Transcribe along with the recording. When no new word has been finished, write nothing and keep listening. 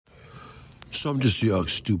So I'm just a young,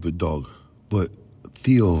 stupid dog. But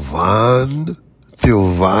Theo Von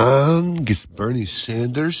gets Bernie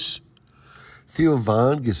Sanders. Theo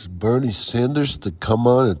Von gets Bernie Sanders to come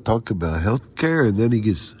on and talk about healthcare, and then he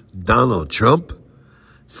gets Donald Trump.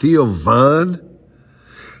 Theo Von,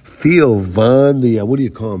 what do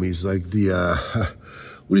you call him? He's like what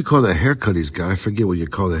do you call that haircut he's got? I forget what you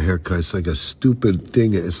call the haircut. It's like a stupid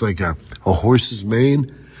thing. It's like a horse's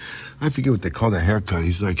mane. I forget what they call the haircut.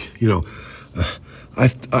 He's like,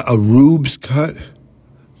 a Rube's cut,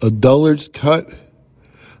 a Dullard's cut.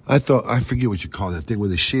 I forget what you call that thing where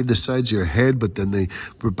they shave the sides of your head, but then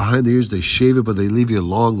behind the ears, they shave it, but they leave your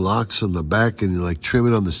long locks on the back and you like trim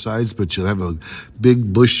it on the sides, but you'll have a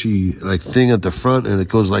big bushy like thing at the front and it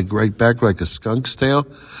goes like right back like a skunk's tail.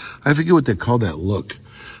 I forget what they call that look.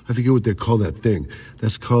 I forget what they call that thing.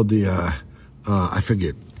 That's called the, I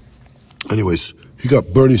forget. Anyways, he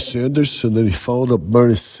got Bernie Sanders, and then he followed up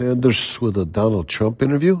Bernie Sanders with a Donald Trump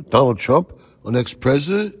interview. Donald Trump, an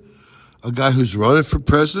ex-president, a guy who's running for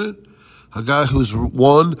president, a guy who's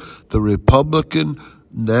won the Republican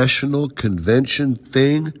National Convention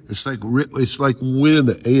thing. It's like winning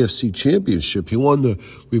the AFC Championship. He won the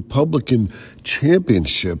Republican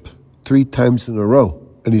Championship 3 times in a row,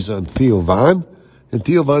 and he's on Theo Von. And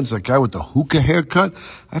Theo Von's that guy with the hookah haircut.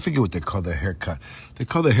 I forget what they call the haircut. They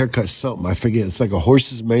call the haircut something. I forget. It's like a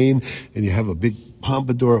horse's mane, and you have a big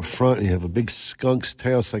pompadour up front, and you have a big skunk's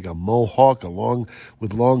tail. It's like a mohawk,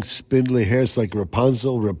 with long spindly hair. It's like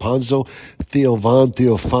Rapunzel. Theo Von,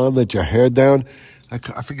 let your hair down. I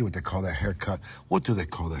forget what they call that haircut. What do they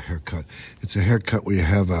call that haircut? It's a haircut where you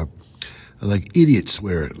have like idiots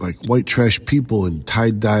wear it, like white trash people in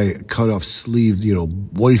tie-dye, cut-off sleeved,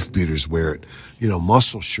 wife beaters wear it.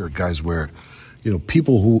 Muscle shirt guys wear it.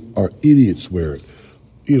 People who are idiots wear it.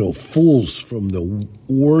 Fools from the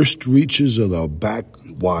worst reaches of the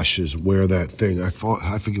backwashes wear that thing. I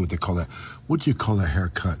forget what they call that. What do you call that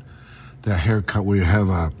haircut? That haircut where you have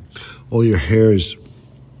all your hair is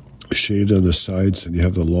shaved on the sides and you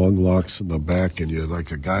have the long locks in the back and you're like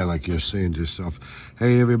a guy, like you're saying to yourself,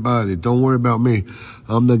 hey, everybody, don't worry about me.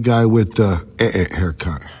 I'm the guy with the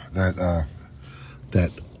haircut.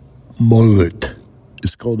 That mullet.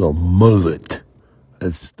 It's called a mullet.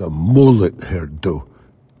 It's the mullet hairdo.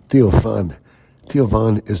 Theo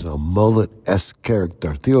Von is a mullet-esque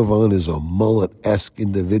character. Theo Von is a mullet-esque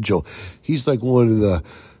individual. He's like one of the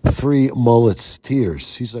 3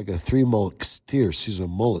 mulletsteers. He's like a 3 mulletsteers. He's a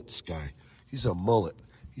mullets guy. He's a mullet.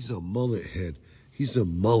 He's a mullet head. He's a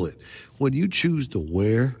mullet. When you choose to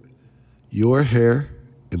wear your hair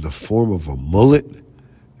in the form of a mullet,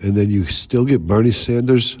 and then you still get Bernie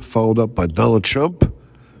Sanders followed up by Donald Trump,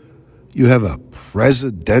 you have a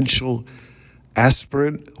presidential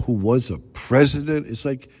aspirant who was a president. It's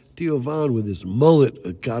like Theo Von with his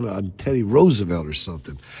mullet got on Teddy Roosevelt or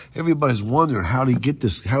something. Everybody's wondering how did he get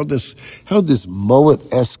this, how this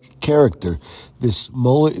mullet-esque character, this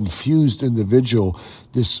mullet-infused individual,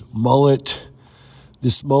 this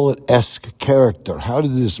mullet-esque character, how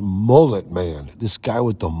did this mullet man, this guy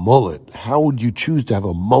with the mullet, how would you choose to have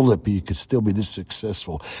a mullet but you could still be this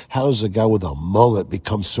successful? How does a guy with a mullet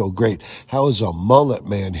become so great? How does a mullet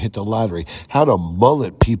man hit the lottery? How do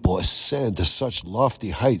mullet people ascend to such lofty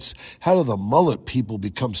heights? How do the mullet people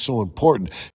become so important?